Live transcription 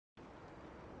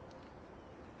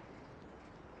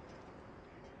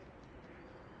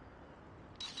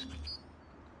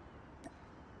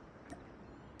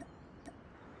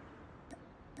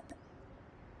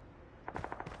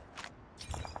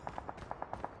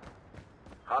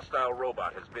Hostile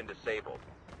robot has been disabled.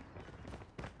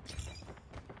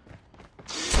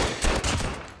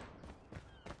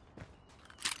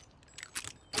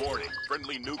 Warning,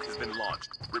 friendly nuke has been launched.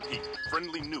 Repeat,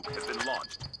 friendly nuke has been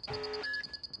launched.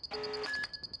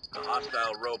 The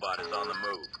hostile robot is on the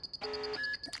move.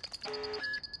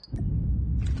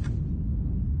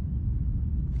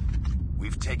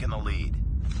 We've taken the lead.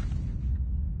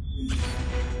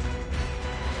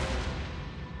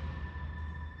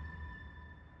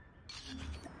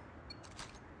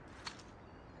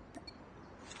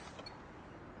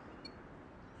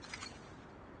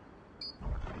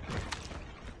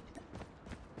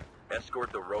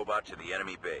 Escort the robot to the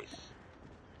enemy base.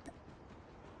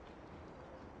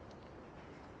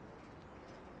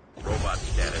 Robot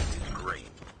status is green.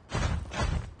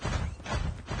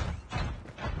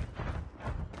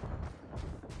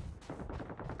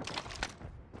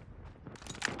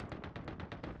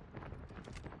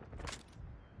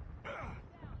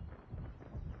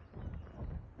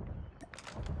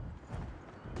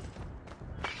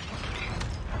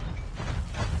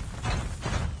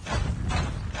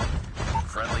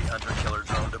 Friendly hunter-killer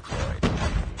drone deployed.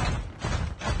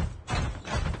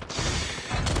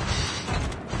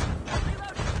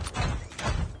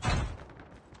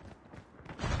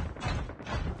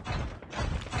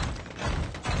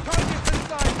 Target's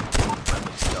inside!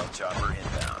 Friendly stealth chopper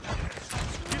inbound.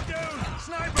 Get down!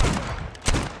 Sniper!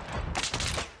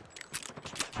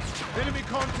 Enemy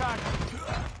contact!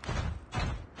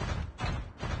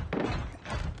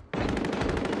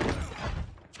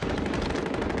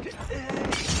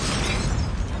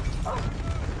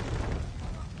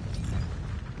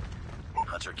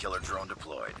 Hunter-killer drone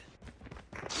deployed.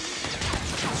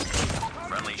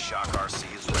 Friendly shock RC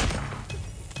is ready.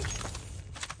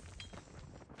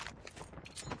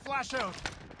 Flash out!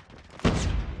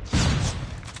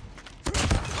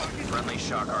 Friendly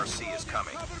shock RC is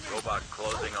coming. Robot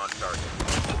closing on target.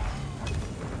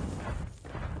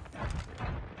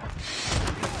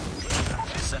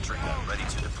 Sentry gun ready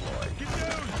to deploy. Get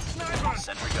down! Sniper!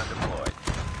 Sentry gun deployed.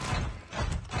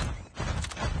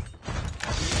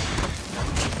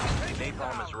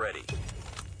 Napalm is ready.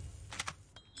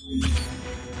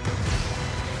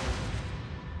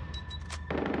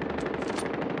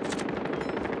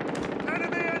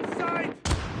 Enemy in sight!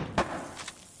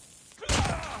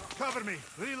 Cover me!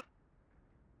 Reload!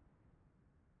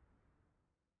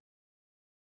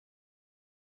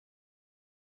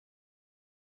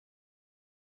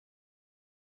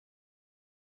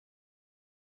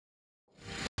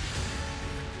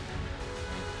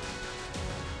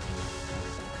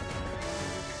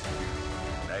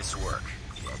 Nice work.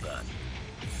 Well done.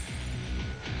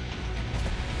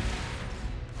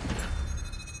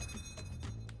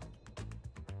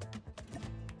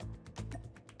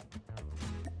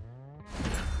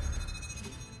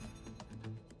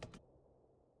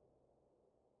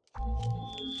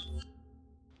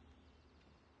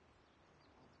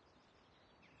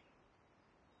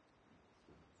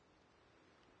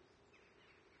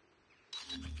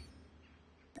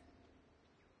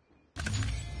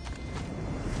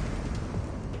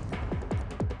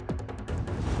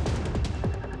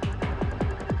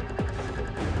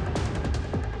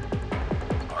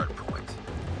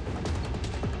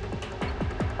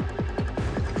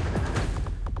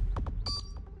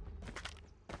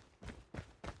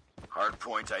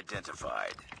 Hardpoint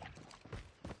identified.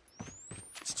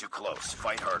 It's too close.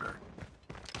 Fight harder.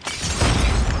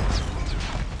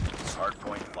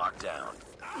 Hardpoint locked down.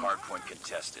 Hardpoint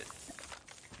contested.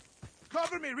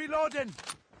 Cover me! Reloading!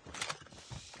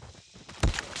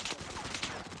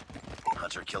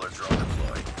 Hunter-killer drone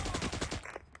deployed.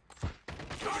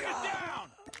 Target down!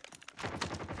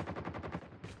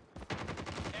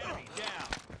 Enemy down!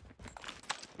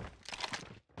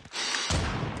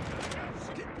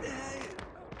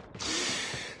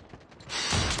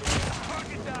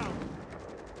 Target down!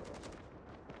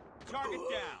 Target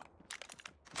down!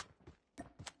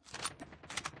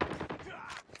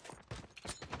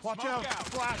 Watch out!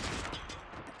 Flash!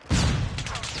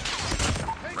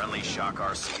 Friendly shock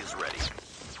RC is ready.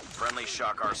 Friendly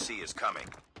shock RC is coming.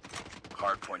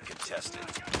 Hardpoint contested.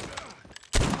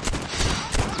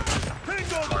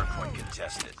 Hardpoint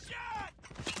contested.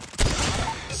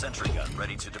 Sentry gun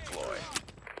ready to deploy.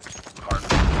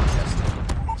 Hardpoint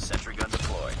contested. Sentry gun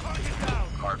deployed.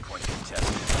 Hardpoint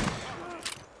contested.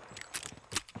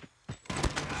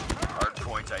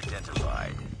 Hardpoint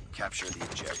identified. Capture the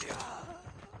objective.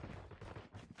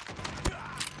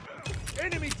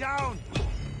 Enemy down!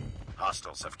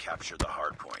 Hostiles have captured the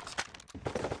hardpoint.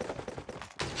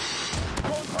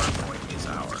 Hardpoint is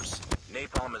ours.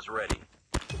 Napalm is ready.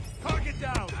 Target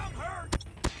down! I'm hurt!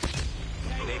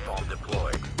 napalm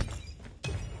deployed.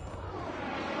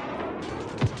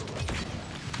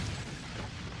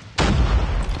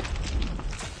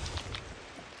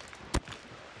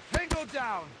 Tango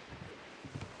down.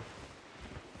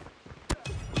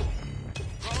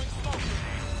 Throwing smoke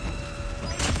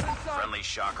grenade. Inside. Friendly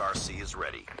Shock RC is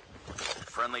ready.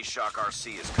 Friendly Shock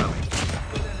RC is coming.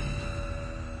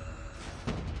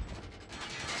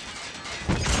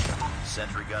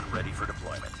 Sentry gun ready for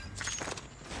deployment.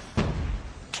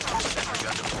 Sentry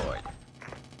gun deployed.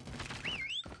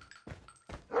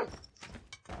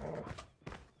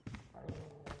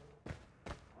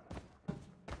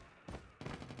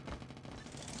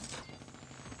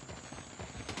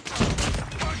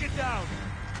 Target down.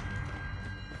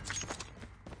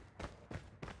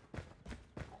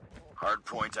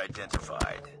 Hardpoint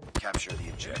identified. Capture the Enemy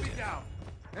objective. down.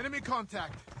 Enemy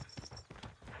contact.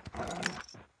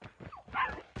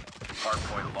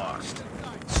 Hardpoint lost.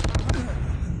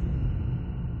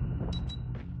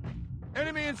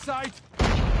 Enemy in sight.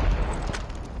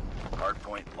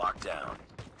 Hardpoint locked down.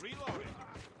 Reloading.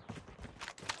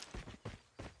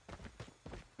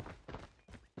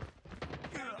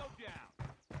 Tango down.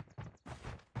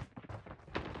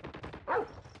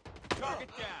 Target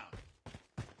down.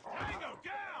 Tango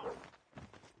down.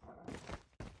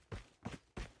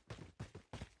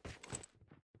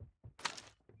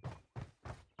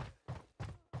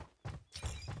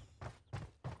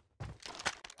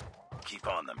 Keep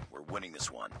on them. We're winning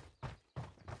this one.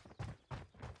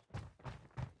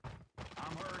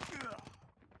 I'm hurt.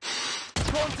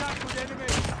 Contact with enemy.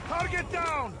 Target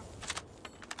down.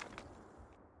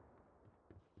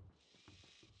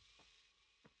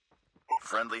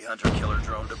 Friendly hunter-killer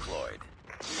drone deployed.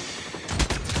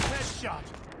 Headshot.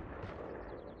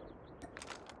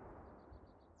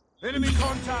 Enemy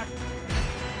contact.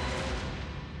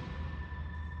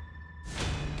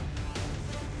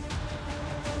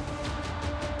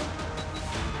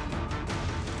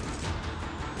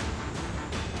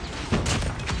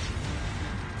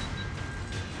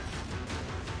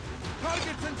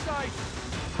 Targets in sight.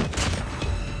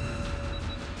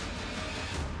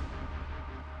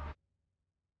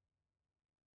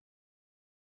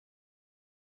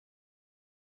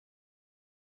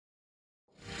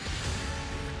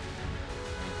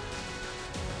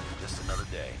 Just another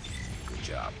day. Good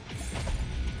job.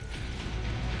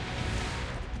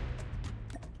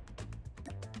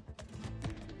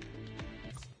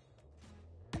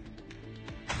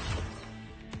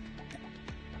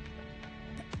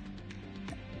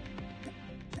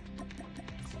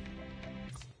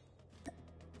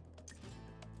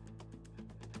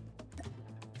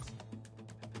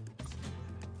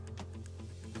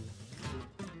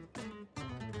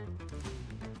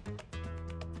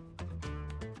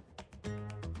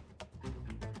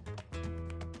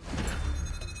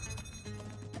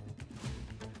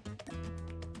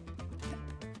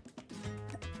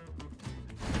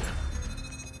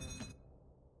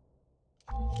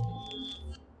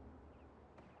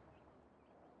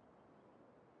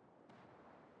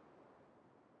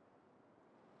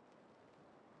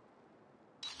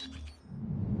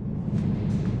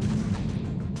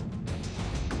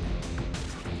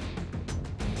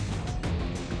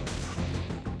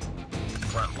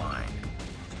 Frontline.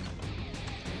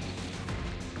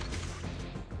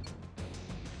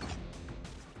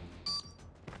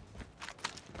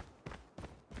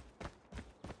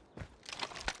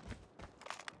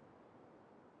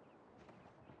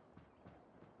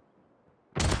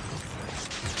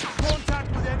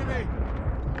 Contact with enemy.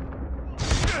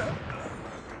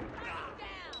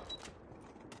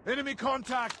 Enemy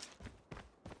contact.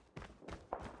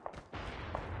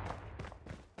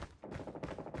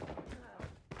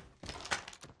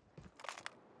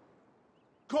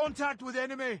 Contact with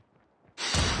enemy.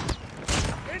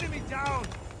 Enemy down.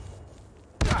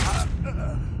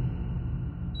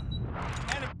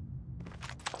 Enemy.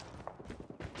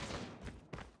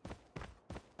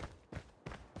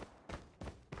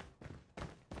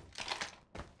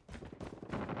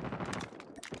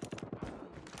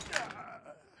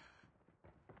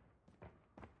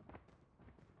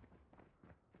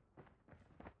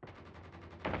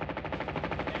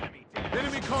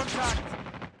 Enemy contact.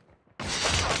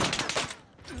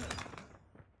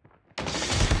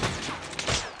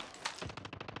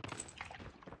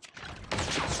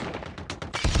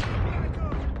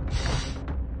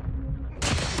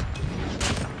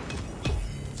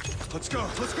 Let's go,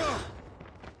 let's go!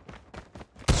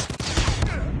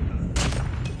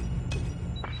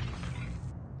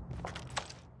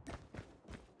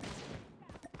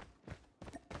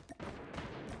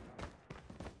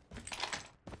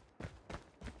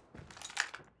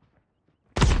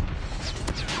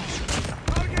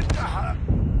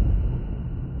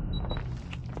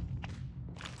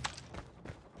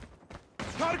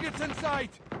 Targets in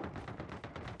sight!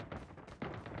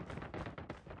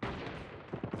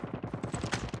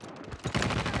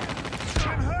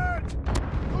 I'm hurt!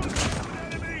 Contact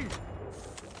with enemy!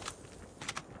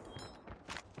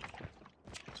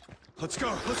 Let's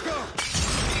go, let's go!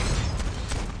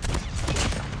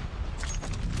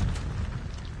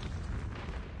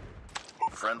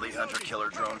 Friendly hunter-killer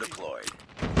drone deployed.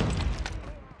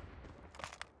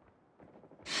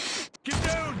 Get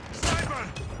down! Sniper!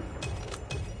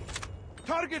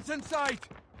 Targets in sight!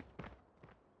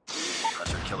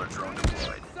 Hunter-killer drone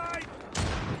deployed. Sight!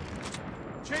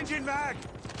 Changing mag!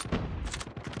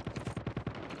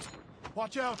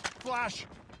 Watch out! Flash!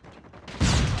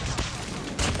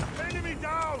 Enemy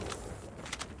down!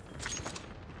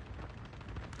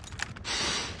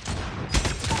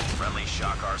 Friendly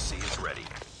Shock RC is ready.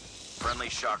 Friendly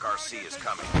Shock RC is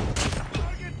coming.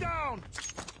 Target down!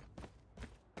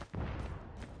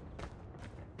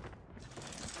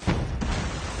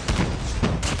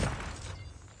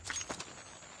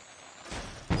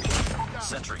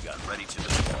 Sentry gun ready to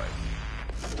deploy.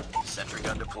 Sentry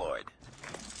gun deployed.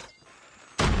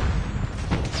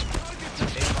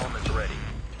 Napalm is ready.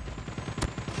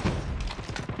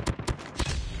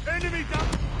 Enemy down!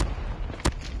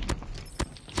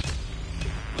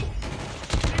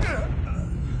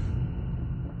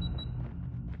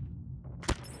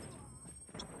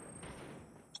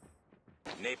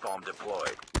 Napalm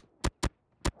deployed.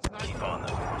 Keep on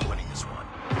them. We're winning this one.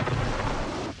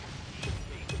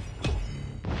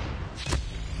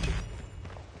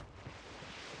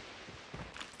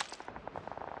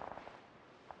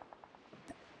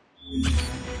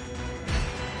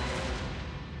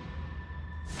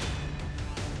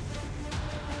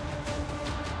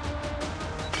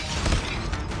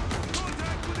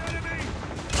 Contact with enemy!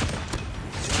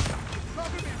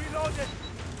 Cover me, reloaded!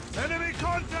 Enemy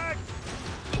contact!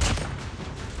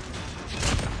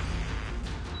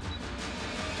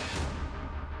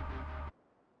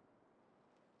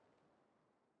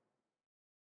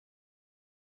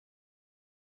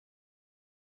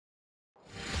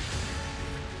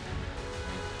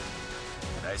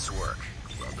 Nice work.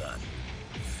 Well done.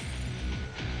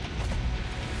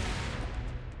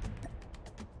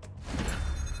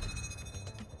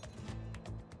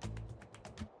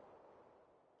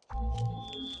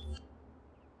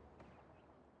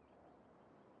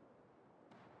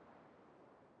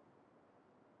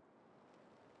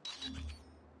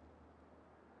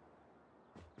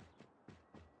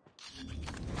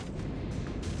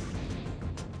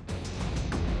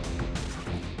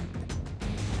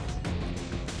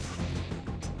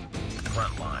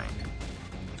 Frontline.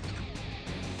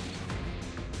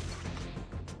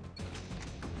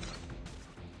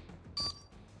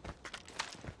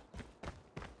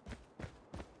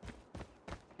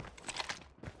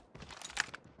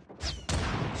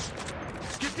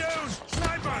 Get down!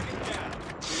 Sniper!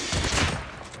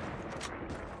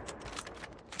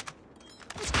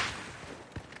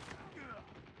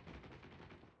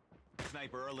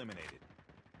 Sniper eliminated.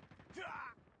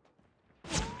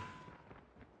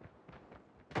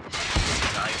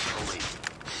 Tied for the lead.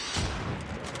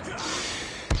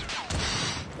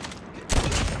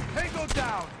 Tango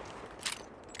down!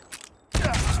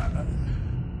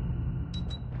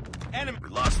 Enemy. We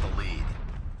lost the lead.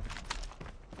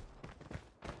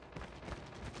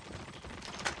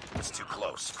 It's too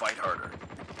close. Fight harder.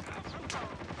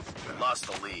 We lost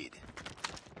the lead.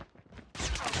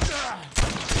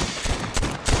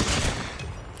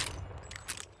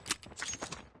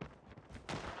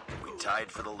 We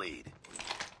tied for the lead.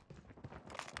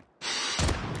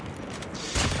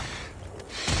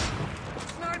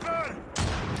 Sniper!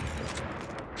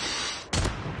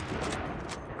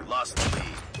 We lost the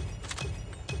lead.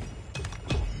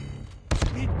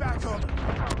 Need backup!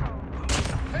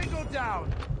 Tango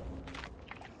down!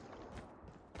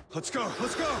 Let's go,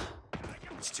 let's go!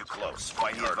 It's too close.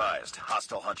 Fight harder. Advised.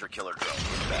 Hostile hunter-killer drone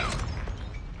inbound.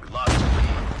 We lost the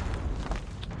lead.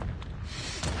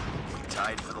 We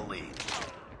tied for the lead.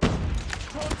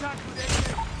 Contact with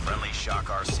enemy! Friendly Shock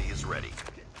RC is ready.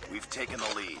 We've taken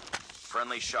the lead.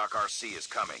 Friendly Shock RC is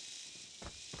coming.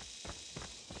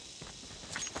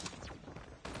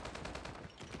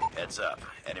 Heads up.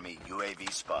 Enemy UAV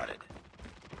spotted.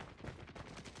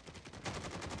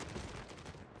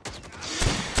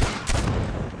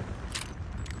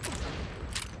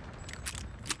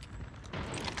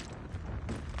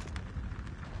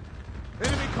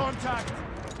 Enemy contact!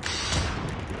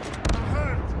 I'm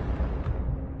hurt!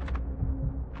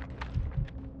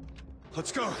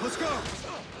 Let's go, let's go!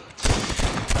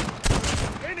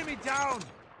 Enemy down!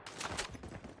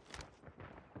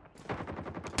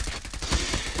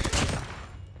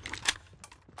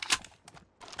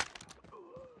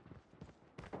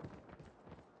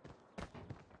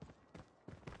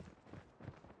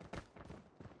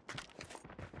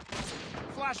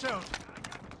 Flash out.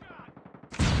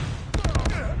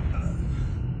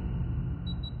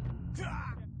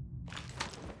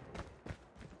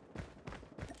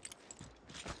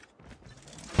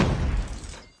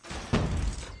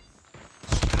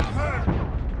 I'm hurt.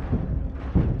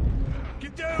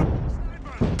 Get down.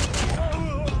 Sniper.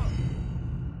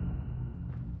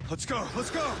 Let's go.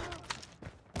 Let's go.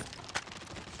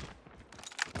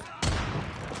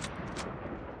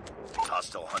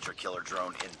 Hostile hunter-killer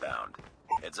drone inbound.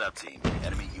 Heads up, team.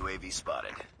 Enemy UAV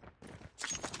spotted.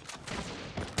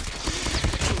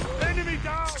 Enemy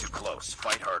down. It's too close.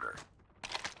 Fight harder.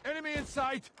 Enemy in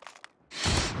sight.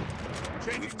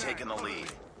 We've taken the lead.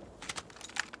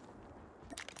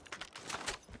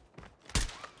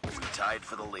 We tied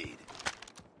for the lead.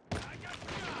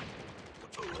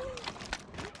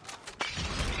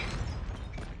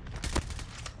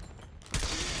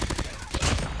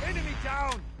 Enemy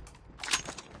down.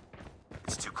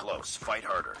 It's too close. Fight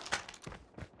harder.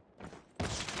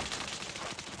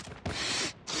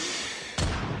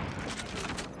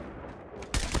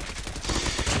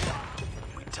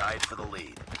 We tied for the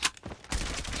lead.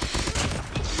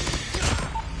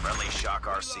 Friendly Shock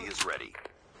RC is ready.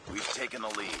 We've taken the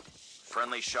lead.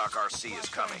 Friendly Shock RC is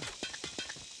coming.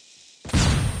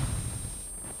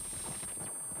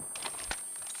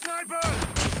 Sniper!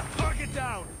 Target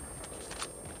down!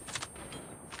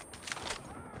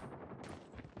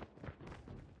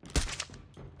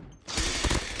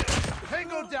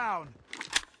 Tango down!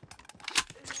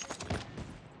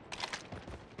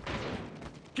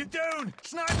 Get down!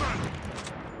 Sniper!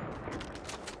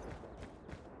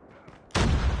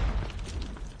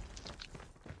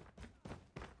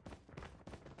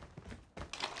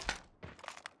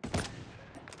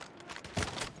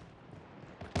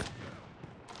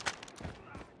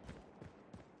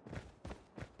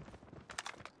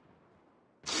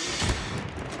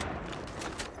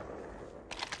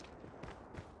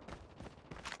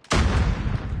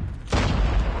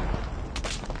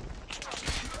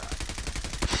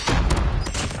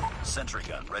 Sentry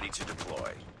gun ready to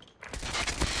deploy.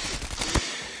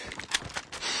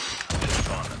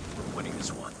 On them. We're winning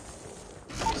this one.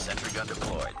 Sentry gun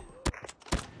deployed.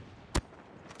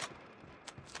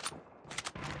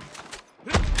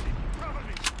 Cover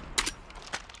me!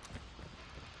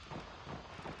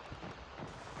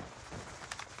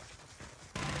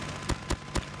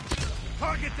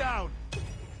 Target down!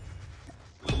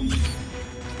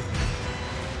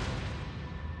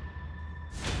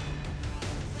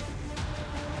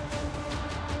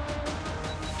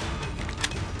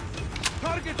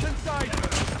 Target's in sight!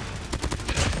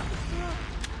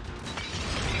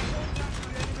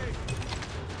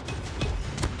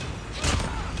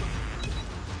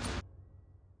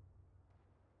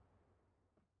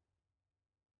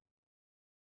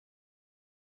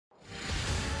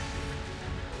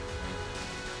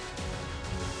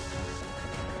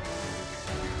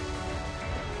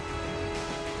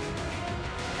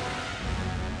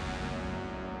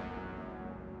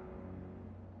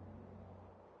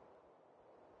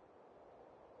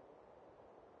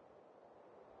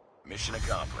 Mission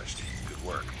accomplished. Good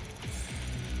work.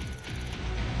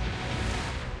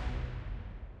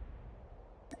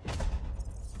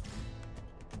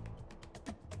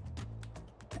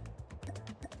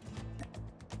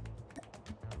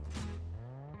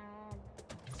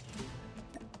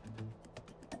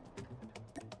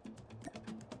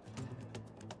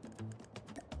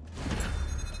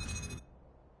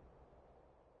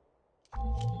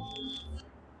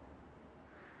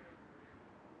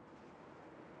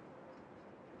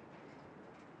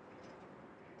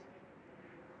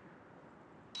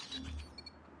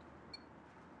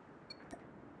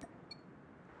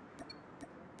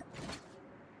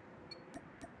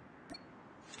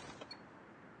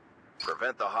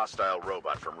 Prevent the hostile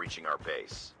robot from reaching our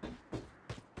base.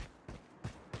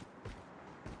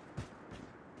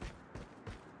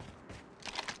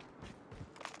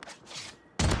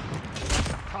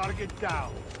 Target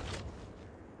down!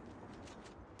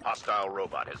 Hostile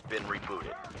robot has been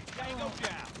rebooted. Tango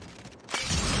down!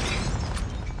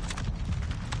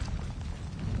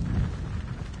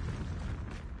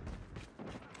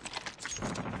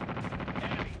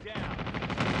 Enemy down!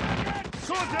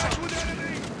 Contact with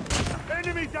enemy!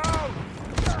 Enemy down!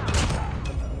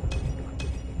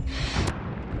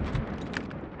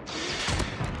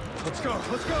 Let's go,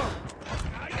 let's go!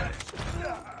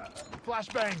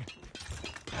 Flashbang!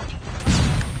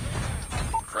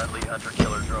 Friendly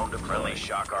hunter-killer drone deployed. Friendly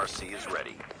Shock RC is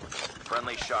ready.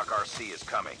 Friendly Shock RC is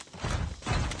coming.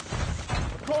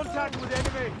 Contact with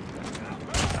enemy!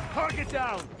 Target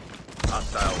down!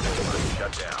 Hostile robot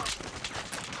shut down.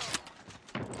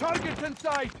 Target's in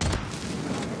sight!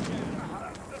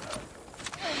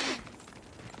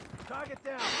 Target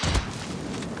down!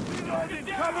 Reloading!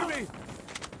 Cover me!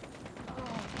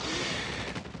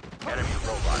 Enemy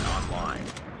robot online.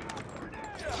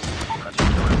 Hunter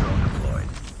killer drone deployed.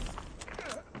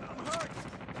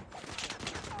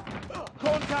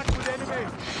 Contact with enemy!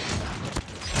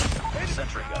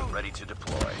 Sentry gun ready to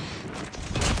deploy.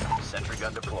 Sentry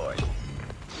gun deployed.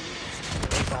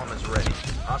 Napalm is ready.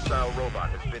 Hostile robot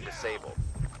has been disabled.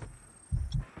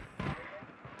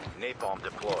 Napalm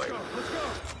deployed. Let's go!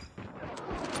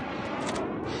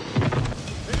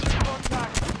 Enemy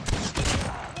contact!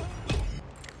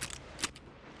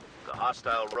 The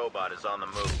hostile robot is on the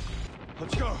move.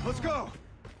 Let's go! Let's go!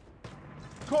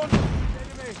 Contact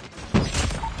with enemy!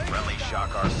 Friendly shock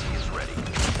RC is ready.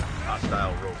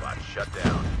 Hostile robot shut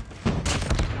down.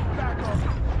 Back off!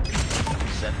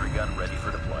 Sentry gun ready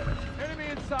for deployment. Enemy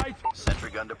in sight! Sentry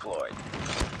gun deployed.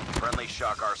 Friendly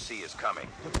shock RC is coming.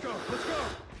 Let's go! Let's go!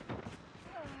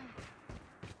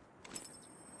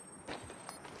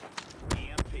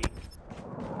 EMP.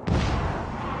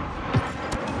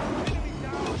 Enemy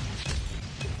down!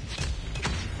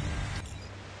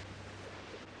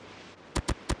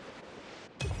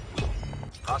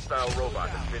 Hostile robot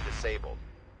has been disabled.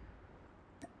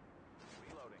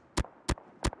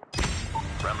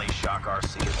 Friendly shock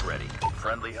RC is ready.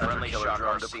 Friendly Killer shock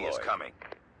drone RC is deployed. coming.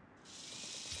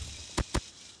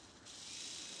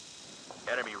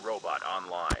 Enemy robot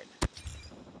online.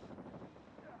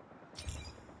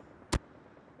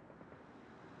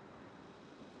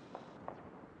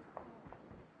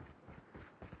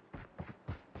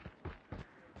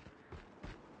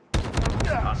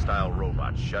 Hostile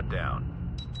robot shut down.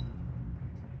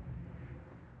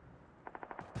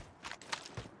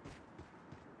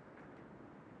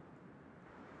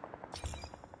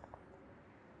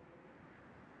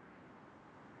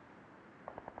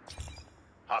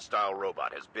 Hostile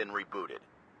robot has been rebooted.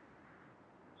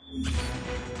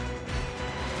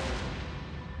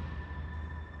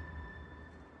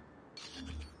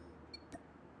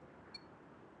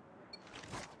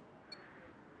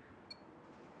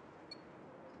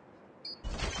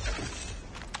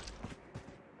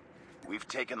 We've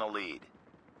taken the lead.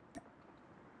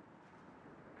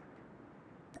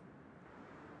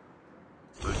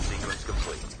 Loot sequence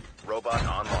complete. Robot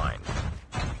online.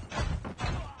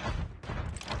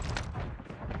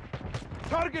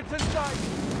 Target's in sight!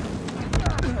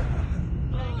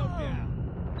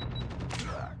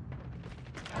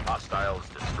 Hostile is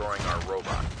destroying our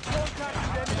robot. Contact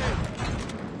with enemy!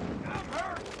 I'm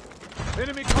hurt!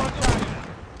 Enemy contact!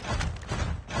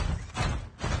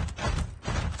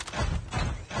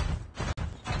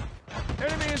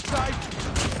 Enemy in sight!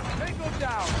 Tango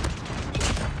down!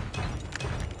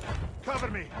 Cover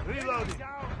me! Reloading!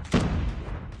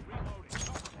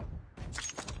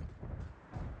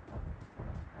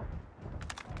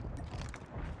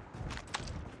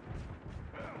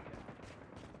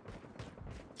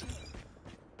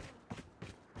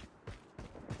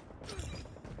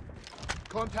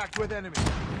 Contact with enemy.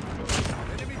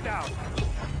 Enemy down.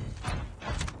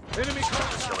 Enemy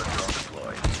contact. Killer drone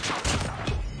deployed.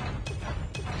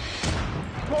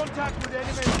 Contact with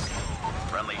enemy.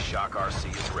 Friendly shock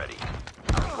RC is ready.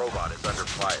 Our robot is under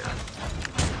fire.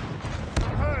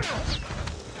 Hurt.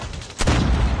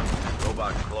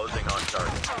 Robot closing on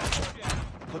target.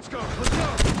 Let's go. Let's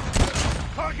go.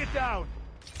 Target down.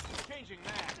 Changing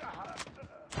mag.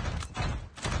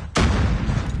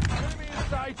 Enemy in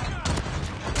sight.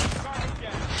 Target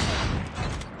down.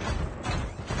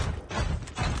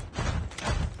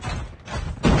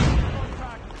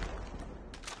 Contact.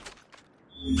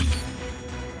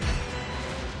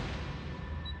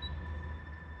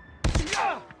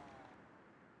 Yeah!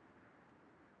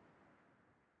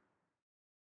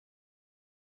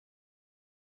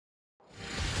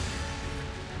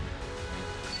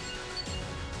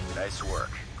 Nice work.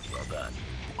 Well done.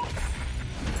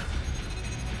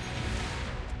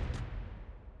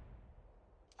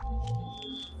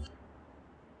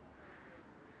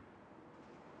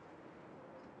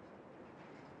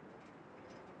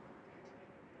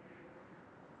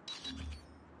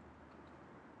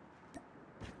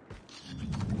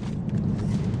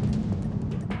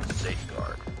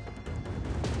 Safeguard.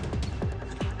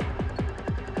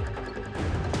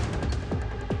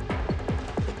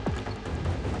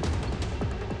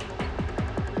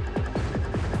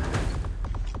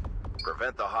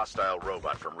 Prevent the hostile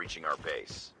robot from reaching our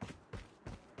base.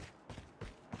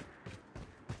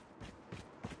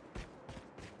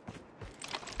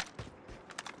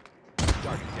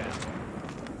 Target down.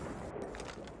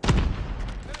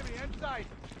 Enemy inside.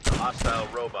 Hostile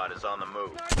robot is on the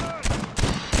move.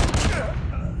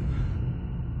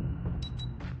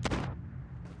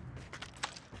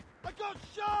 I got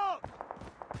shot!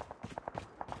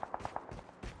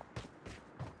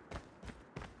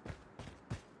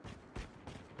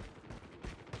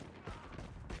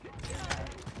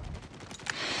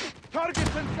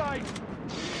 Target's in sight!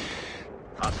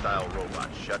 Hostile robot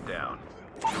shut down.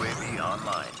 UAV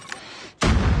online.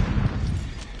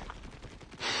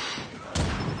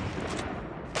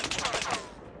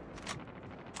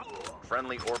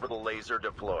 Friendly orbital laser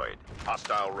deployed.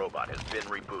 Hostile robot has been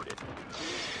rebooted.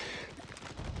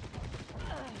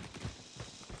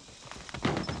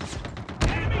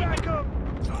 Enemy backup!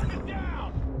 Target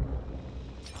down!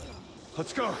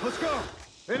 Let's go, let's go!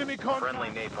 Enemy contact! Friendly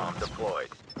napalm deployed.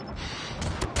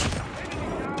 Enemy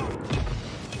down!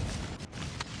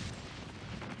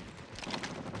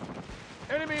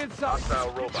 Enemy inside!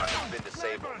 Hostile robot has been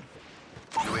disabled.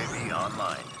 UAV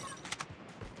online.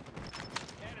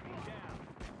 Enemy down!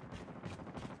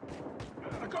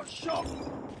 I got shot!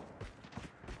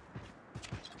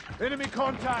 Enemy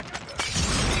contact!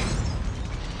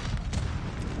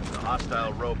 The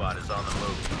hostile robot is on the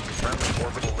move. Friendly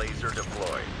orbital laser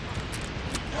deployed.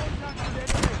 Contact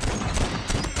with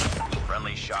enemy!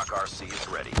 Friendly Shock RC is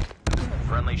ready.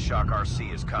 Friendly Shock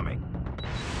RC is coming.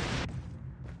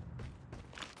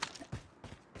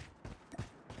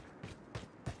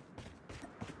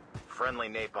 Friendly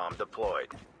napalm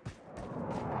deployed.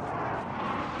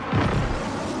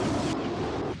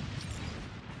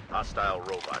 Hostile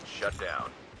robot shut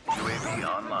down. UAV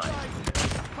online.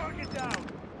 Target down!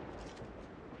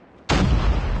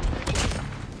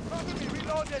 Cover me,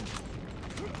 reloading!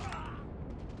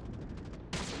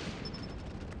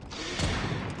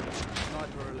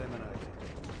 Sniper eliminated.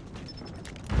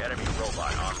 Enemy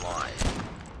robot online.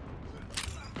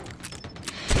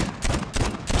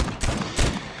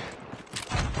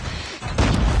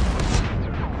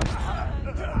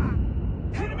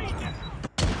 Enemy down!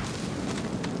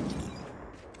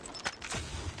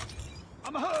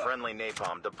 I'm hurt! Friendly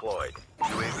napalm deployed.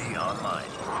 UAV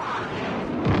online.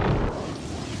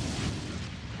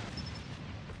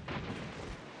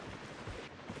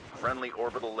 Friendly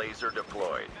orbital laser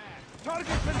deployed.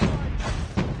 Target's in sight!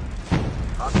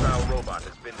 Hostile robot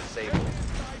has been disabled.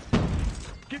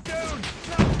 Get down!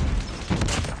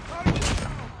 Target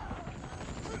down!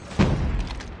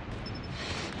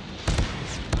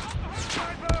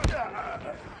 Sniper!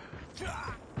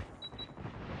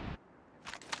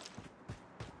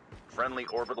 Friendly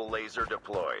orbital laser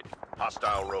deployed.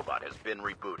 Hostile robot has been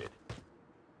rebooted.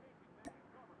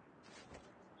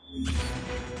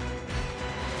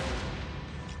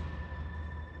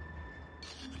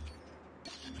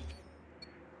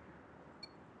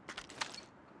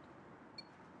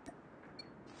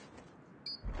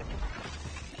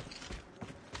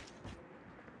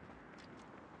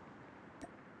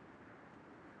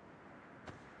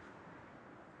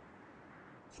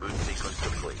 Boot sequence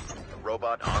complete.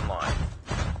 Robot online.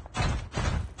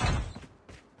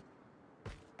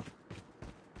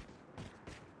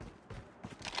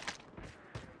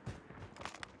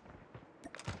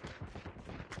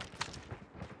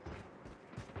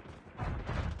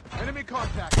 Enemy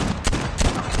contact!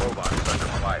 Robot is under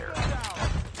fire.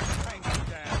 Tango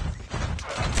down!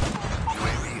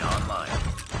 UAV online.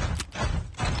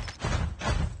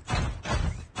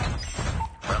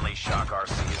 Friendly Shock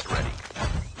RC is ready.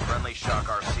 Friendly Shock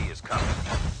RC is coming.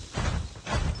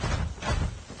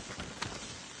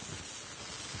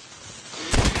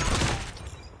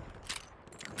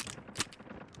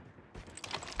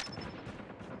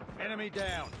 Enemy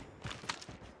down!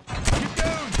 Get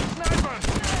down! Sniper!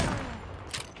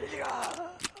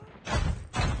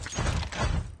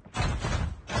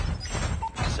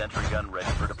 Sentry gun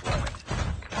ready for deployment.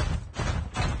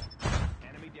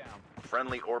 Enemy down!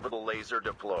 Friendly orbital laser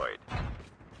deployed.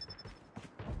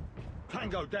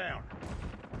 Tango down!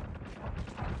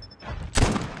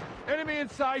 Enemy in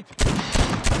sight!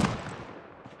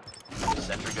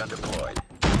 Sentry gun deployed.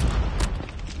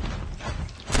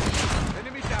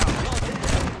 Enemy down!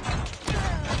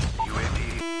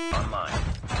 UAV online.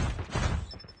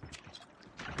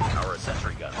 Our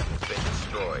sentry gun has been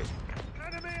destroyed.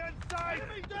 Enemy in sight!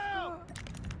 Enemy down!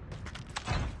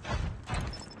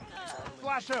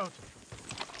 Flash out!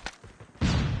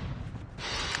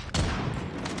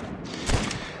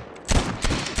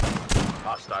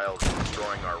 Hostiles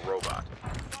destroying our robot.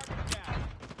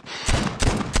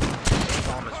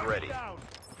 Napalm is ready. Down.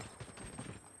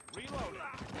 Reloading.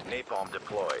 Napalm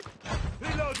deployed.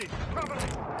 Reloading. Cover me.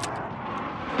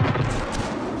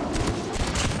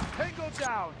 Tango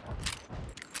down.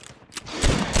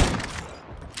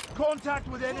 Contact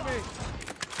with enemy!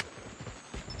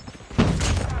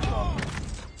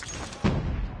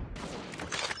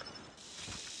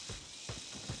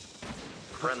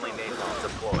 Friendly napalm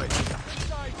deployed.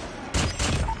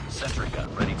 Sentry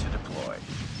gun ready to deploy.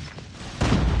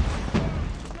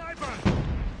 Sniper!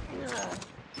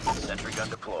 Sentry gun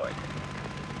deployed.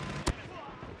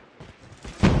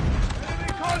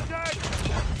 Enemy contact!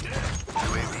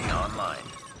 UAV online.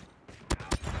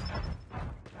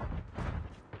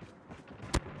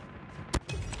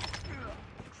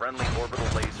 Friendly orbital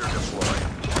laser deployed.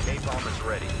 Napalm is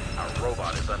ready. Our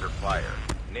robot is under fire.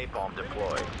 Napalm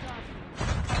deployed.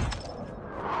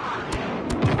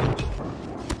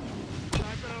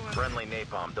 Friendly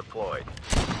napalm deployed.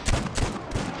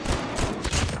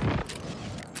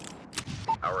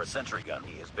 Our sentry gun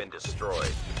has been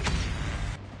destroyed.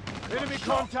 Enemy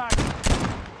contact!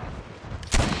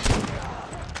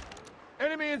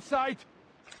 Enemy in sight!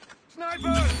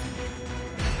 Sniper!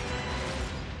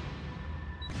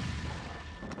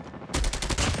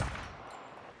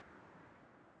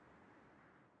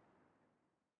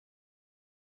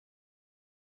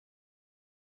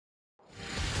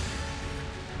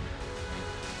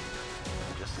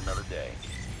 Just another day.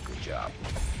 Good job.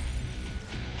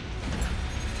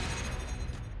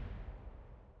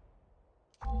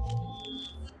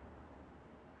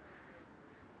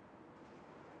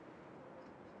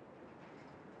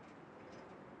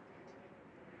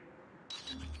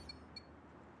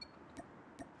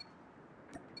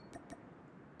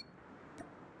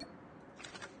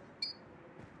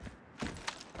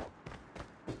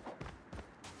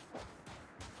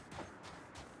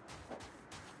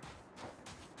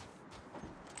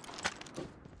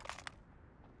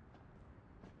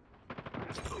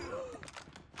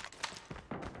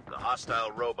 The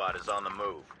hostile robot is on the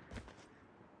move.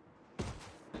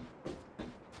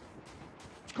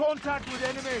 Contact with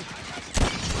enemy!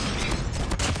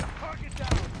 Target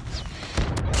down!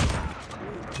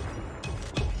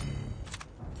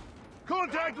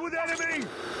 Contact with enemy!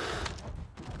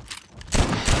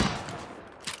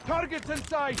 Targets in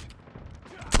sight!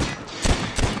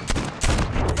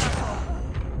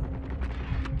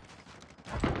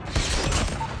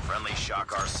 Friendly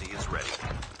Shock RC is ready.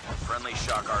 Friendly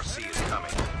Shock RC is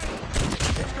coming.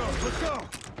 Let's go, let's go!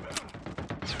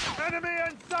 Enemy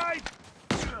in sight!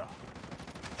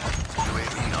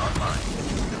 UAV online.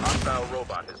 Hostile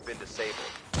robot has been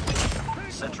disabled.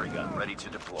 Sentry gun ready to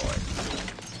deploy.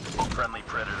 Friendly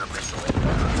Predator missile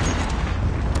inbound.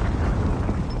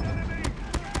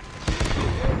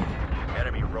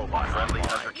 Enemy robot Friendly online.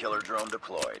 hunter-killer drone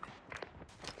deployed.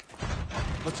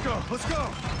 Let's go, let's go!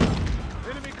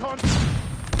 Enemy contact!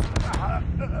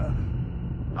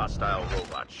 Hostile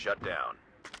robot shut down.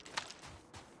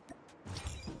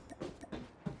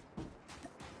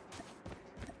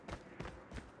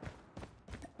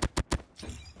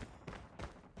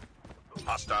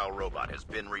 Hostile robot has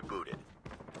been rebooted.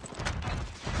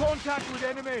 Contact with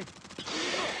enemy!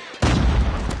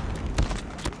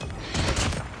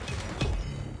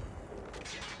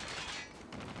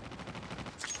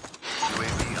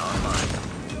 UAV online.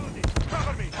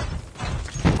 Cover me!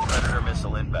 Predator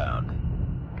missile inbound.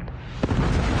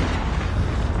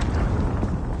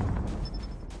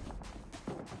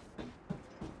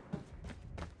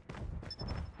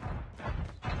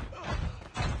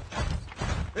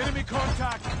 Enemy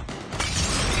contact!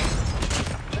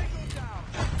 Tango down!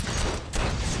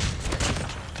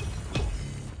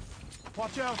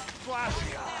 Watch out! Flash!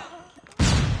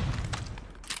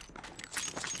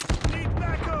 Need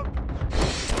backup!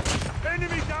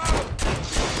 Enemy down!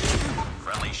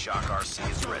 Friendly Shock RC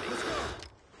is ready.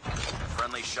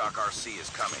 Friendly Shock RC is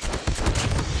coming.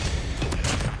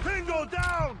 Tango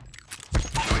down!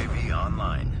 UAV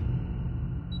online.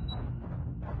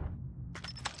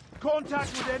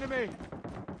 Contact with enemy!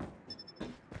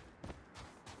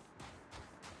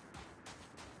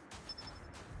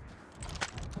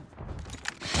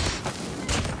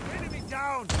 Enemy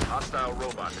down! Hostile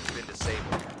robot has been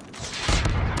disabled.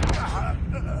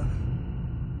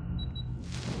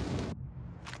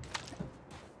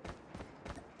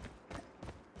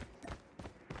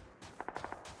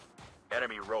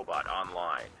 Enemy robot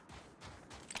online.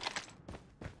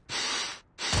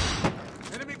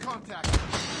 Enemy contact!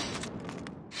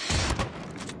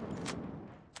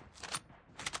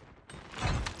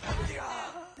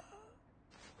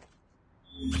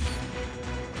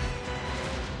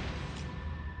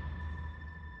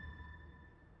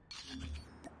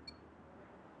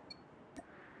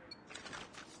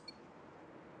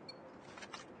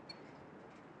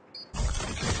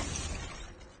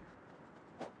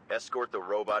 Escort the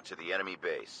robot to the enemy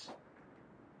base.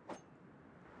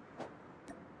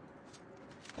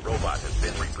 robot has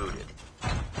been rebooted.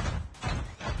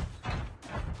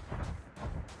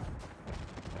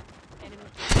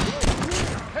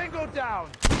 Tango down!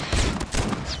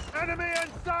 Enemy in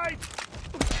sight!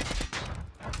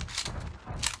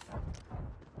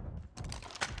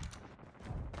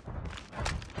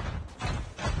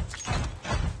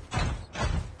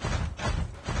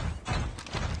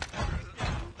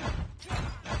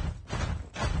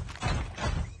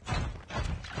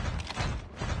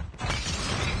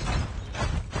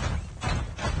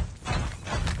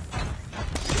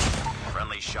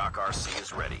 Friendly Shock RC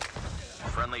is ready.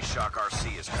 Friendly Shock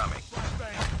RC is coming.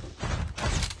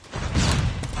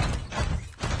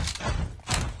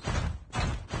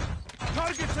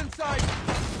 Targets in sight!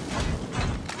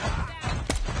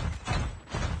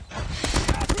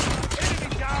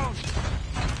 Enemy down!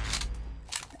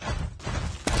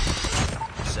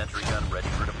 Sentry gun ready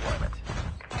for deployment.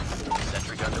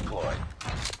 Sentry gun deployed.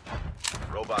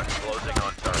 Robot closing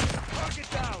on target.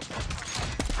 Target down!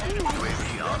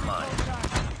 UAV online.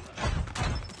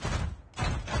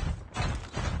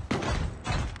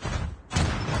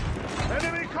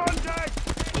 Enemy contact!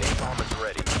 Napalm is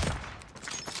ready.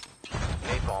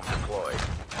 Napalm deployed.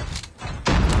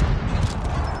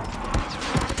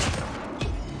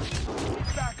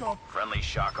 Back up! Friendly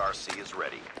Shock RC is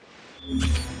ready.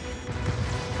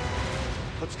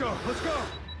 Let's go! Let's go!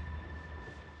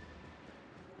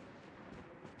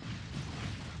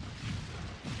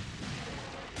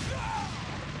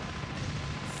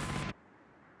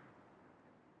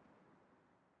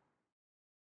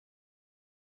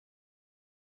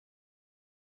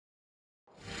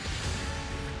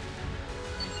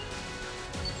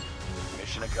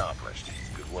 Mission accomplished.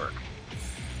 Good work.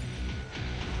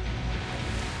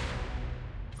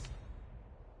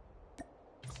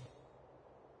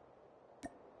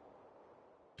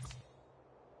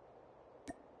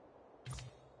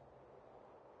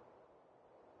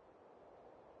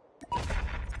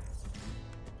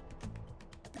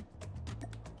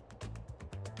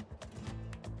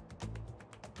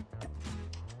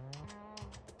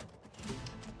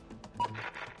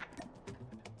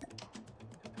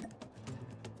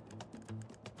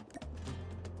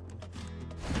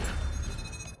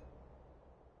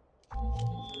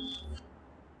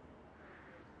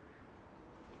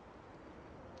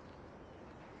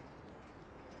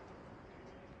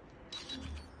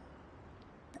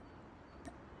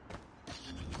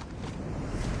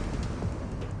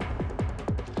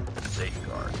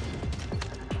 Safeguard.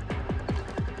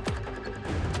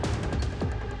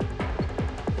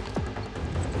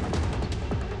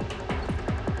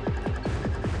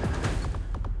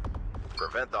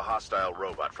 Prevent the hostile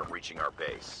robot from reaching our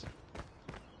base.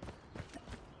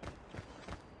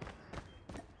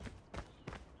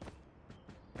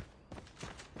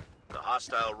 The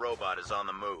hostile robot is on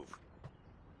the move.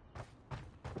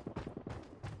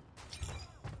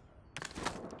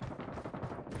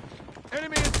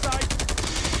 Enemy in sight!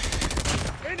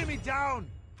 Enemy down!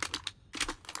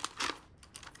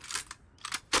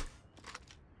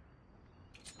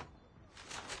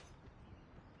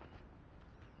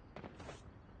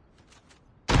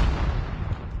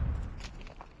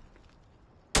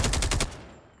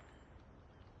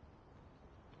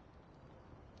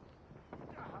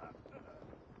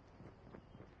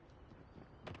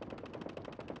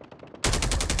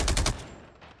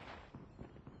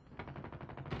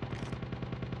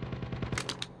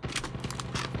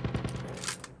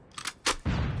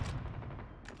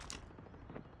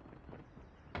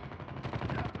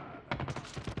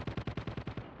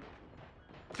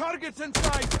 Targets in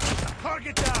sight!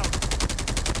 Target down!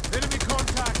 Enemy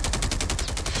contact!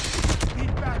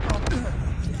 Need backup!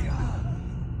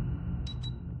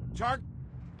 Target!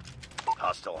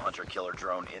 Hostile hunter-killer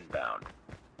drone inbound.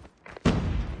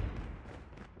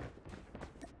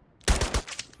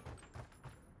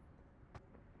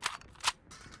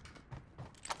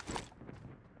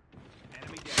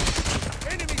 Enemy down!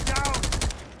 Enemy down!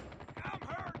 I'm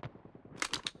hurt!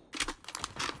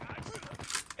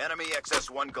 Enemy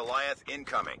XS-1 Goliath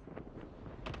incoming.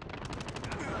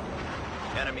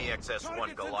 Enemy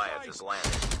XS-1 Goliath is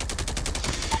landing.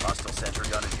 Hostile sentry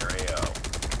gun in your AO.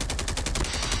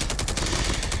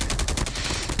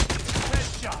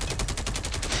 Headshot!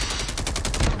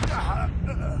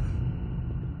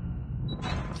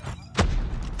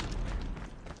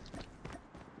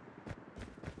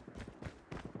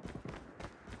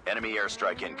 Enemy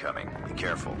airstrike incoming. Be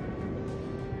careful.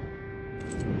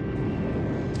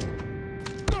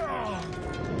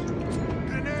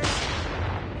 Grenade!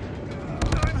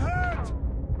 I'm hurt!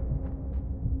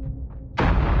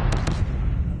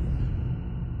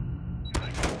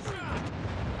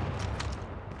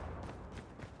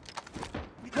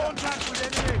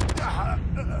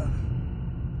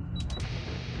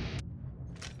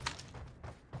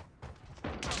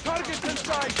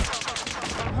 sight!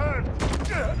 I'm hurt! Let's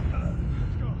go!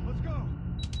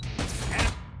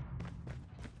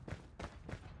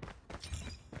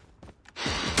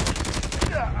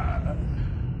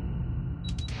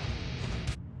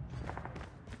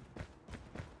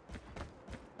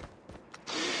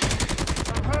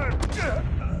 I'm hurt!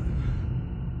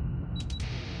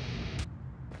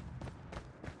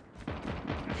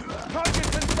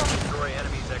 Targets in sight! Destroy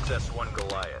enemy's XS-1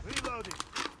 Goliath. Reloading!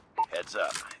 Heads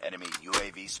up. Enemy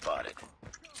UAV spotted.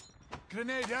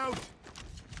 Grenade out!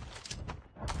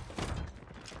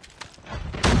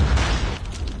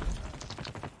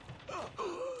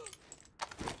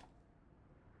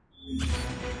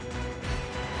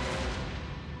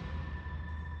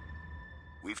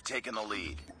 We've taken the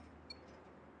lead.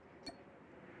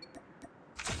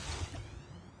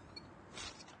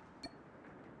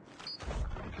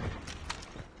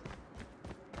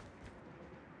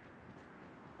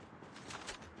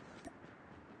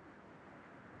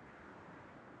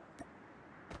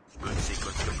 Good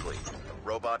sequence complete.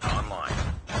 Robot online.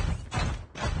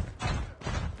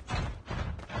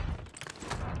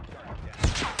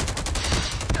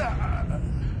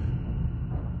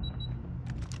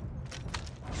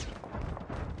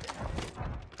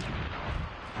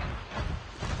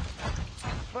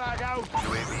 Flag out!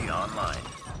 UAV online.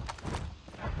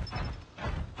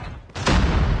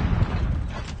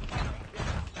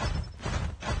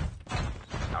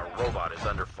 Our robot is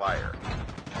under fire.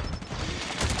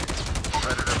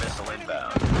 Predator missile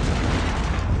inbound.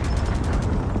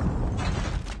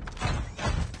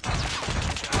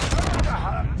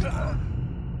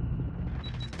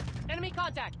 Enemy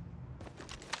contact!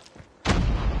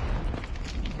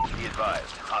 Be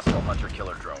advised, hostile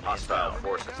hunter-killer drone Hostile inbound.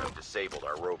 forces have disabled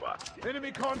our robot.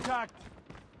 Enemy contact!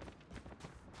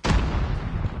 I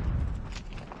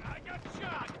got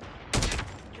shot!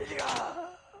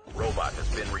 Robot has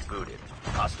been rebooted.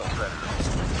 Hostile predator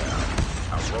missile inbound.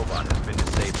 Our robot has been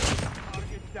disabled.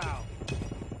 Target down!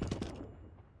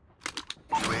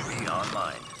 UAV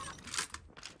online.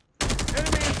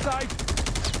 Enemy in sight!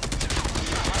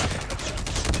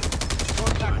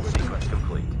 Contact with Sequence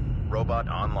complete. Robot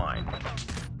online.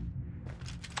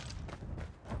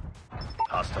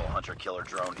 Hostile hunter-killer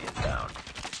drone inbound.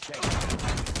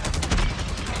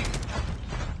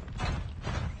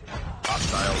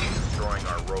 Hostile is destroying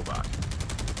our robot.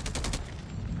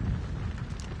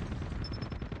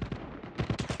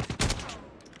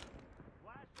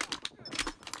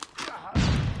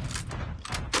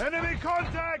 Enemy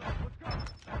contact!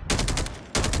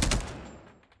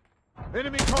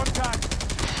 Enemy contact!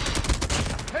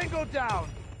 Tango down!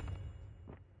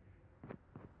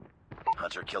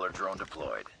 Hunter-killer drone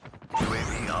deployed.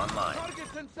 UAV online.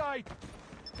 Targets in sight!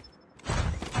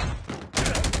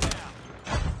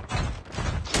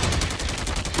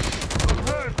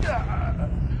 Hurt!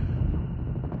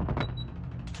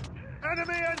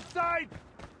 Enemy in sight!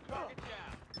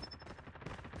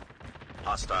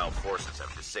 Hostile forces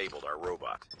have disabled our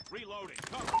robot. Reloading,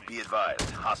 cover me! Be advised,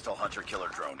 hostile hunter-killer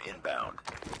drone inbound.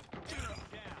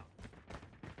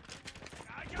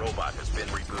 Robot has been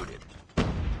rebooted.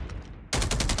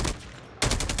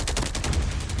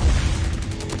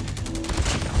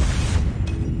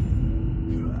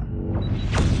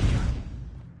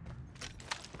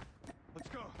 Let's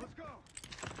go!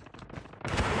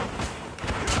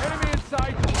 Enemy in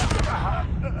sight!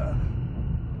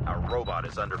 Our robot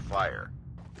is under fire.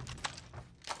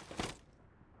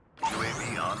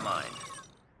 UAV online.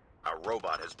 Our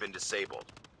robot has been disabled.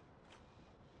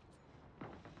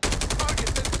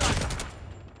 Targets in sight!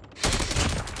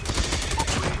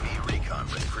 UAV recon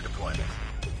ready for deployment.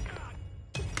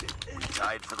 We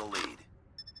tied for the lead.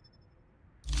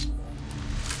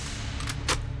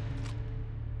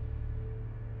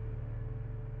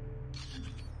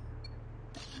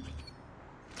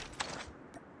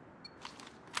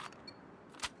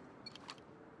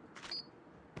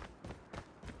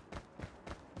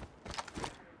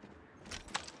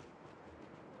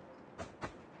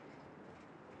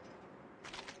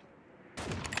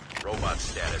 Robot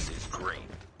status is green.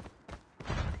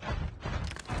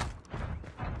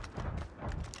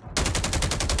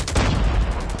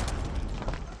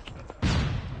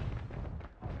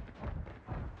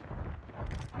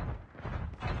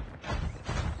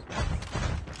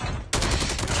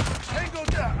 Tango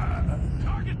down!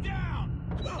 Target down!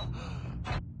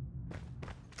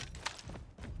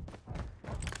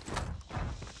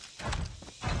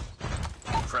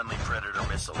 Friendly predator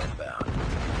missile inbound.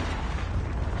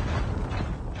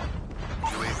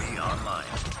 UAV online.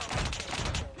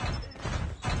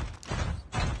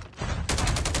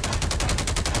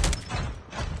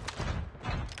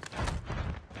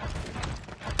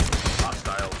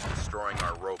 destroying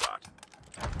our robot.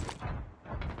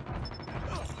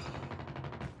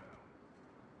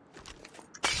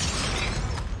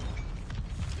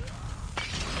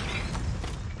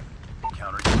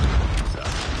 Counter UAV is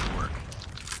up. Good work.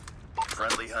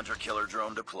 Friendly hunter-killer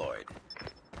drone deployed.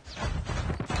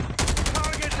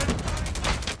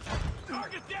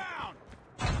 Target down!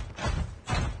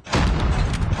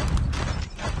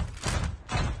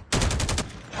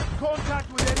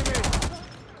 Contact with enemy!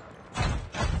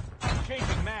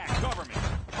 Changing mag, cover me!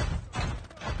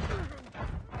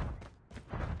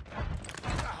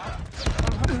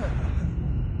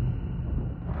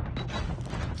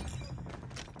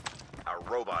 Our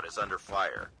robot is under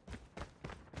fire.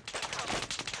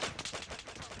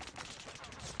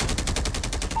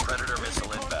 Predator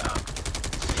missile inbound.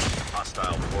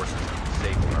 Hostile forces have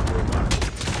disabled our robot.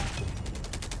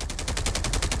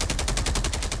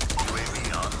 UAV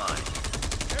online.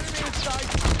 Enemy in sight!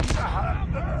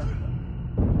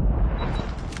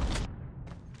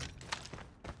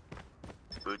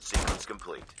 Boot sequence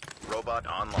complete. Robot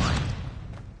online.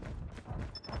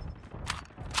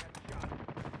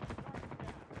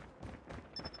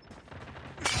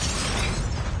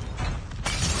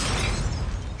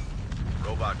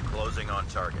 Robot closing on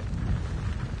target.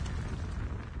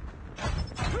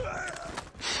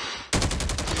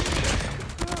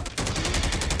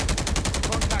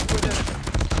 Contact with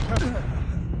enemy!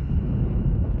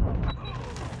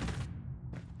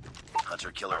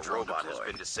 Hunter-killer Our drone robot has deployed.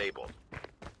 been disabled.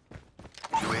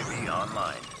 UAV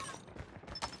online.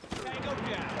 Tango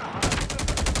down!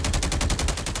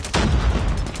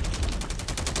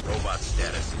 Robot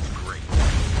status is great.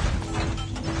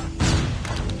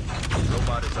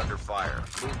 Robot is under fire.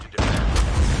 Move to defend.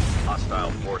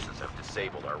 Hostile forces have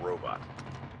disabled our robot.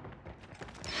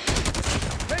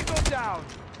 Tango down!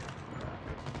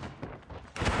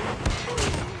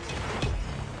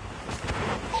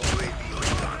 UAV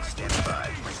recon standing by.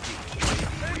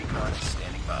 UAV recon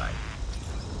standing by.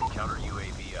 Counter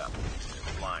UAV up.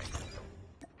 Flying.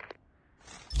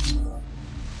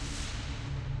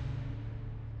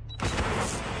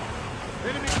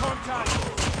 Enemy contact!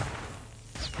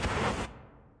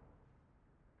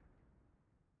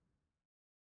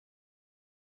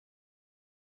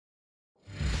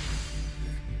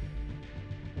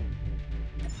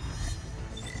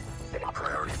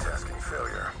 Priority tasking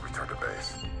failure. Return to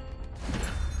base.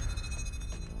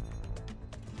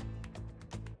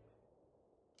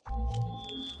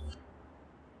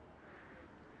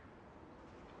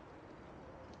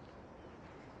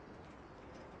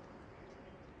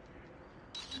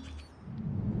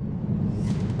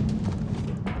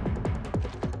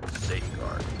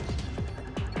 Safeguard.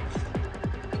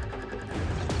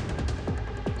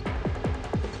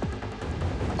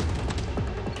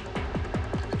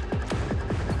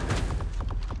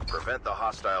 Prevent the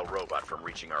hostile robot from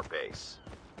reaching our base.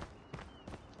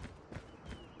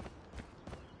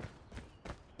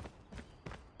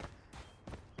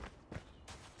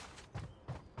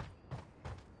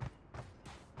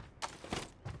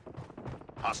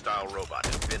 Hostile robot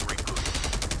has been rebooted.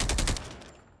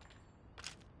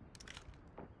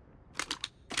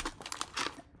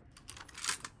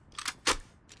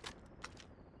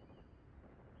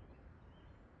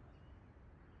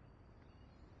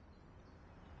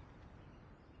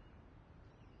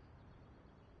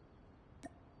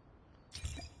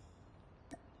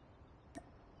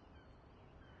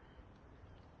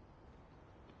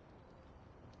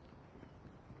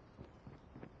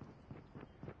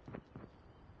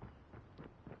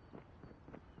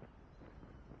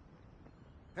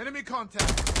 Enemy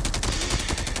contact!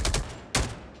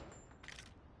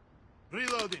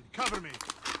 Reloading, cover me!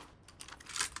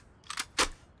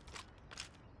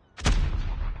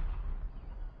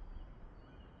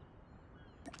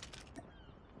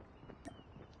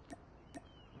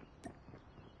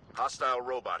 Hostile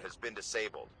robot has been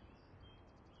disabled.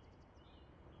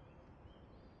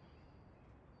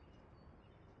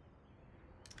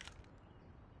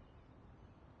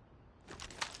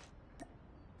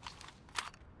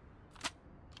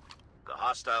 The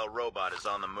hostile robot is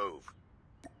on the move.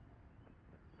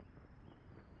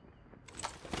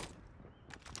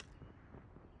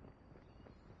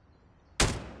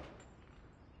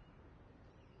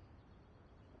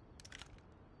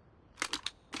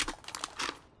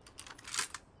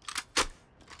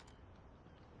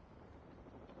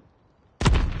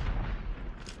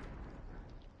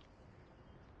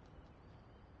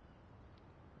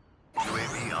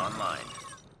 UAV online.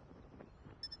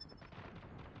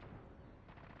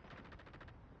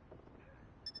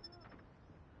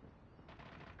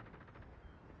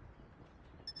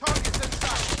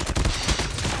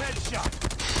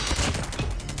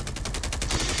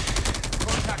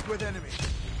 with enemy.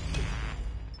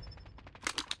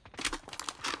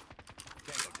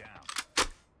 Tango down.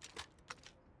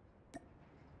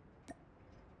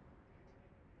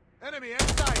 Enemy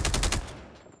inside.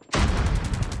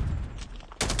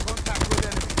 Contact with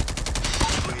enemy.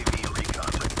 UAV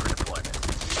recon ready for deployment.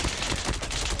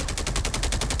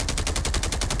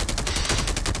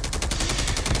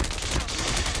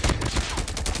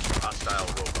 Hostile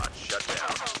robot shut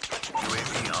down.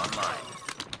 UAV online.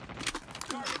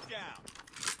 Target down.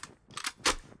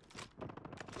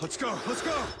 Let's go, let's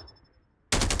go!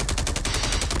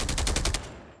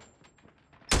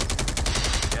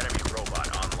 Enemy robot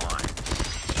online.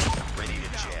 Ready to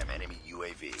jam enemy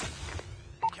UAV.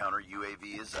 Counter UAV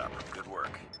is up. Good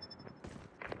work.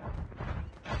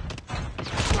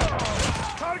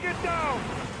 Target down.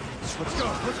 Let's go,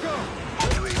 let's go!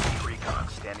 UAV recon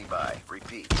standing by.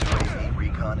 Repeat, UAV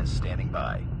recon is standing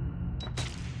by.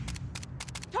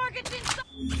 Target's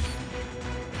inside!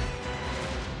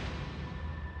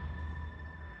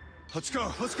 Let's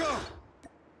go, let's go!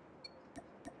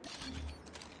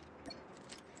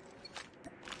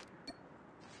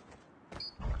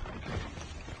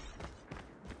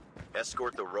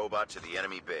 Escort the robot to the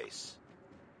enemy base.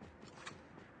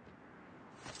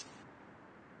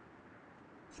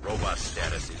 Robot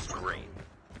status is green.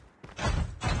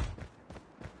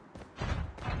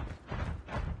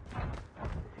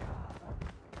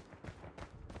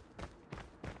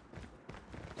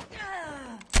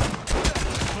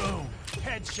 Boom.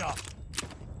 Headshot.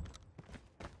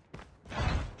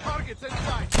 Target's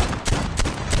inside.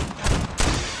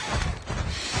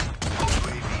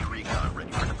 UAV recon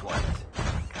ready for deployment.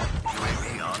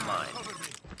 UAV online. Cover me.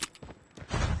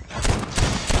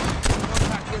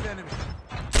 Contact with enemy.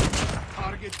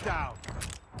 Target down.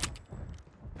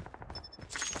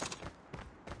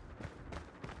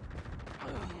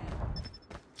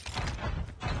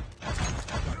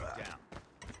 Target down.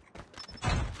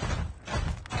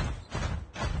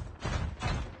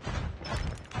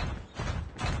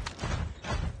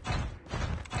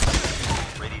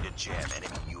 Ready to jam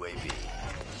enemy UAV.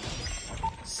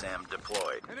 SAM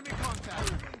deployed. Enemy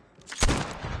contact.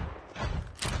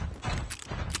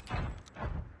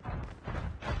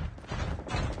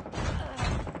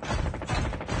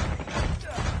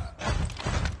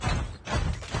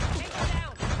 Tango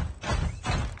down!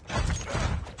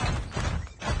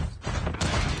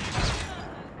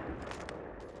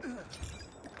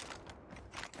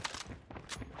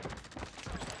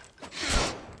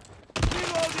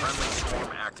 Friendly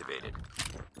swarm activated.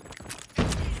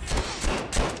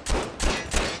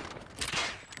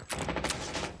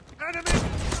 Enemy.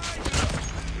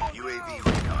 UAV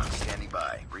recon standing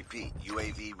by. Repeat,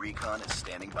 UAV recon is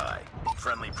standing by.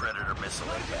 Friendly Predator missile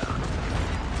inbound.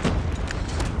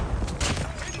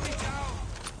 Enemy down.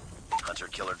 Hunter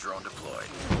killer drone deployed.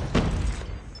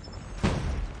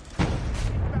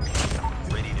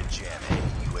 Ready to jam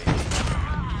enemy UAV.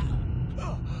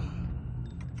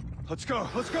 Let's go,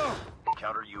 let's go!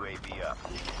 Counter UAV up.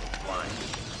 Line.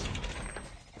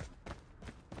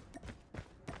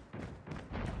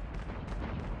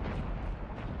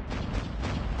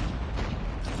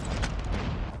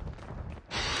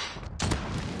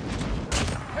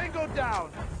 Tango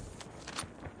down.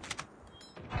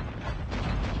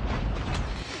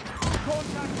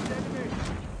 Contact with enemy.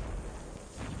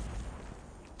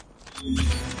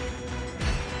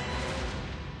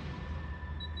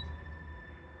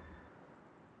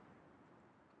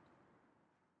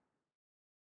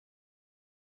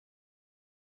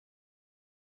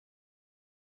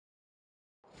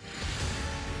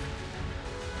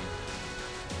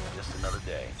 Just another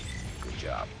day. Good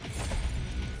job.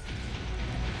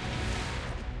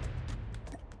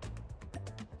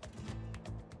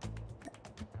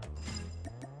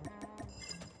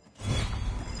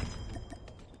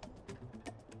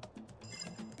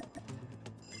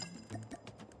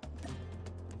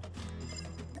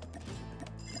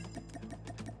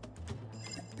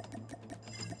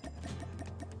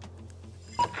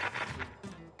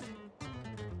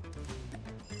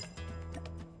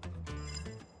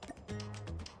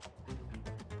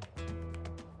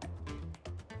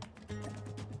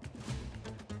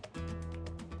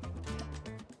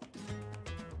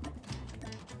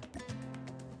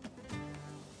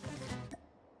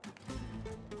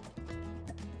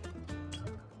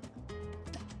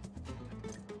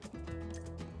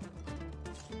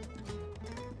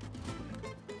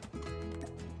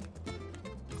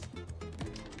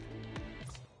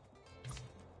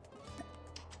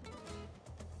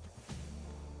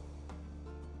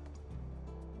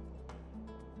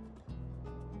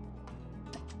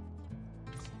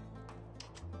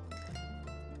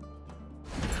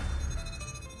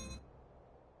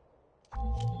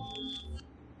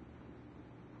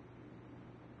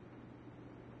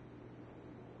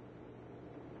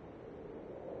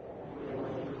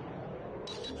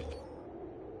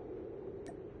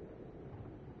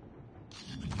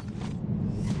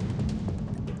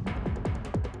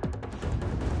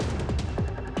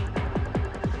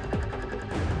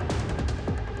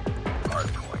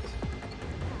 Hardpoint.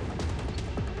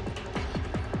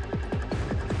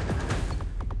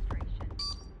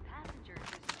 Passengers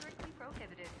are strictly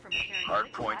prohibited from carrying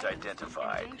Hardpoint liquid items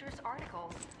identified. and dangerous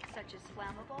articles such as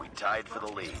flammable. We tied for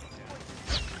the lead.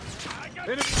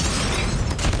 Enemy!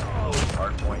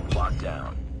 Hardpoint locked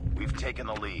down. We've taken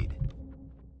the lead.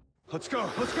 Let's go!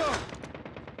 Let's go!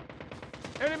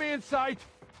 Enemy in sight!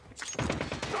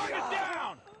 Target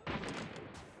down!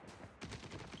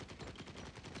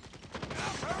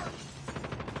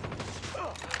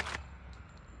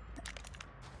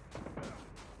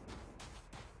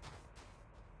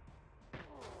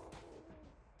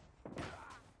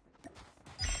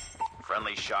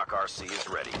 Friendly Shock RC is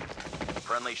ready.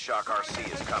 Friendly Shock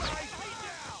RC is coming.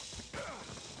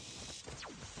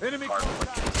 Enemy Hardpoint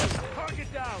contact! contested.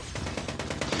 Target down!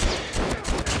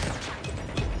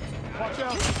 Watch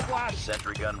out! Flash!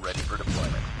 Sentry gun ready for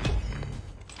deployment.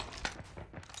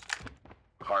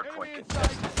 Hardpoint Enemy in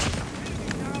contested. sight!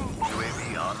 Enemy down!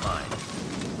 UAV online.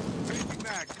 Changing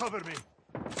mag, cover me!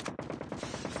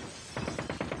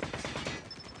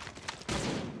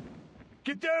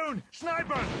 Get down!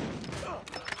 Sniper!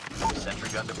 Sentry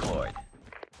gun deployed.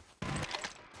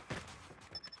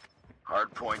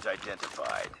 Hardpoint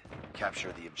identified.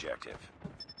 Capture the objective.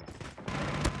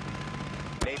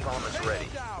 Napalm is ready.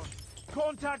 Down!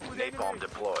 Contact with Napalm enemy!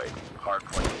 deployed.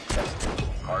 Hardpoint contested.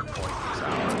 Hardpoint is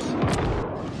ours.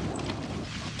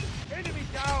 Enemy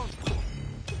down!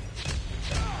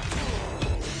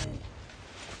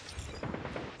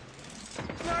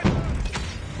 Sniper!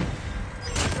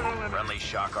 Friendly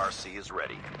Shock RC is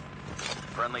ready.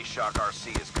 Friendly Shock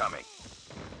RC is coming.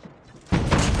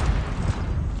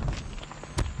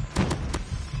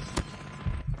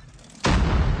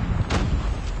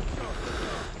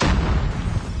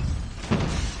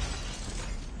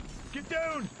 Get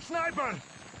down! Sniper!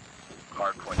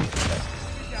 Hardpoint contested.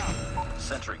 Get down!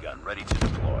 Sentry gun ready to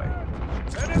deploy.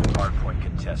 Enemy! Hardpoint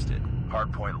contested.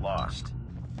 Hardpoint lost.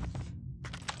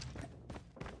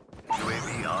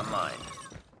 UAV online.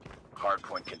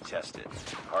 Hardpoint contested.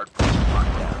 Hardpoint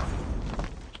locked down.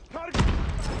 Target!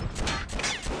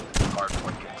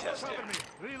 Hardpoint contested. Cover me!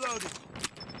 Reloading!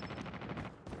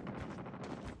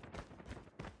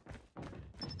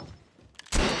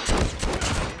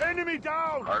 Enemy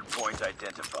down! Hardpoint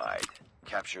identified.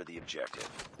 Capture the objective.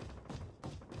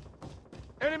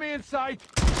 Enemy in sight!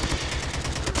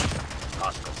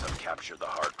 Hostiles have captured the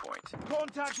hardpoint.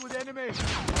 Contact with enemy!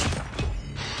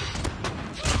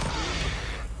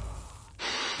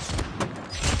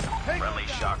 Take Friendly them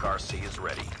down. Shock RC is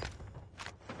ready.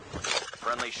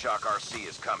 Friendly Shock RC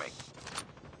is coming.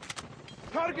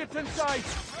 Targets in sight!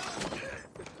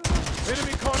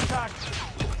 Enemy contact!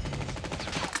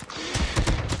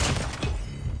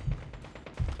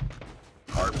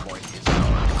 Hardpoint is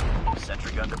ours.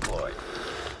 Sentry gun deployed.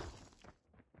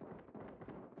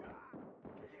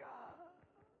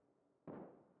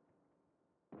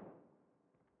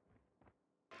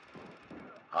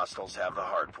 Hostiles have the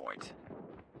hardpoint.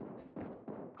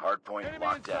 Hardpoint Enemy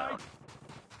locked in down. sight.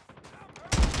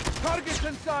 Targets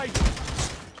in sight!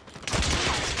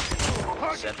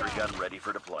 Target Sentry down. gun ready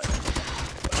for deployment.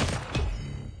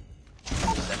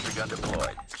 Sentry gun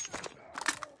deployed.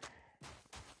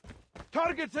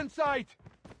 Targets in sight!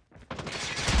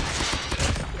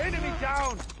 Enemy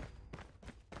down!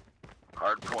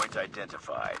 Hardpoint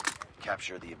identified.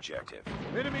 Capture the objective.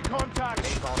 Enemy contact!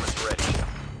 Napalm is ready.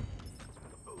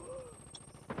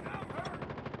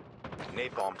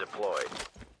 Napalm deployed.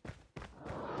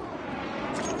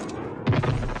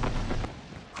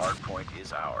 Hardpoint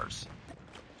is ours.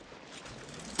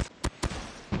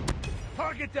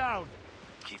 Target down!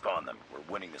 Keep on them. We're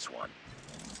winning this one.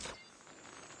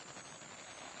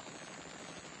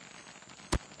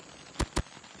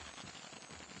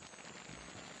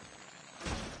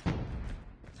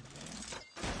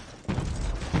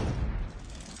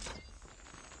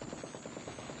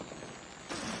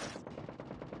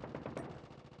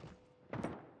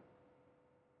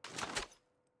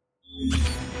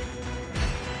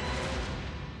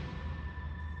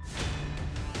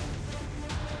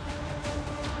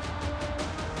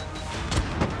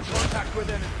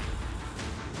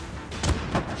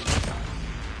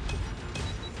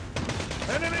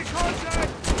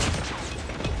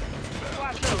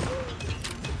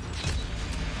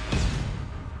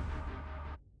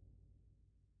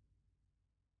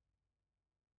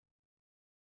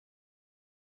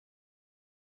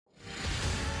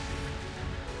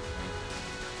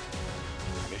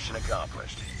 Mission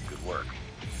accomplished. Good work.